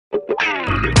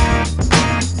One,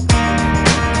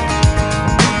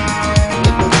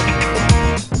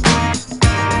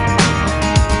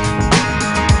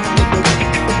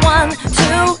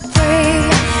 two, three,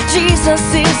 Jesus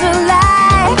is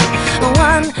alive.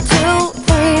 One, two,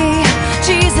 three,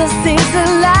 Jesus is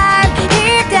alive.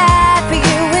 He died for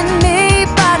you and me,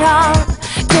 but on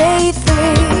day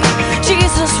three,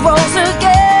 Jesus rose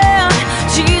again.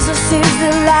 Jesus is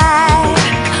alive.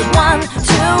 One,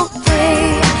 two,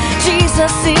 three,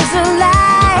 Jesus is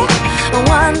alive.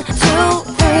 One, two,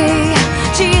 three,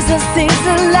 Jesus is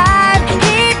alive.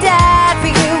 He died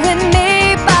for you and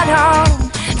me, but on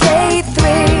day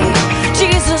three,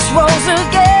 Jesus rose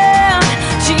again.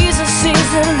 Jesus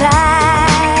is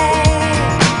alive.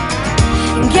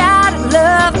 God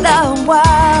loved the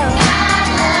world,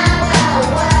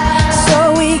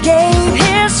 so He gave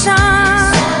His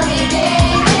Son.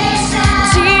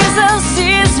 Jesus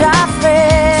is our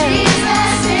friend.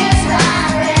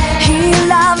 He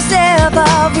loves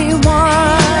everyone.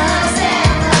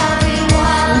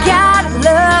 God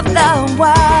loved the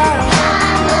world,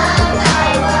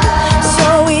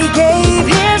 so He gave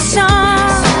His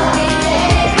Son.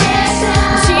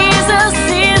 Jesus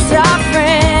is our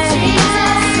friend.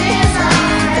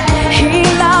 He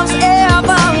loves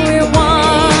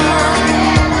everyone.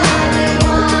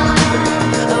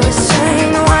 We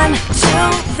sing 1,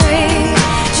 2, 3,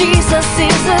 Jesus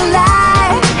is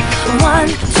alive. 1,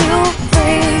 2,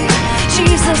 3,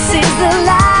 Jesus is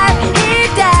alive.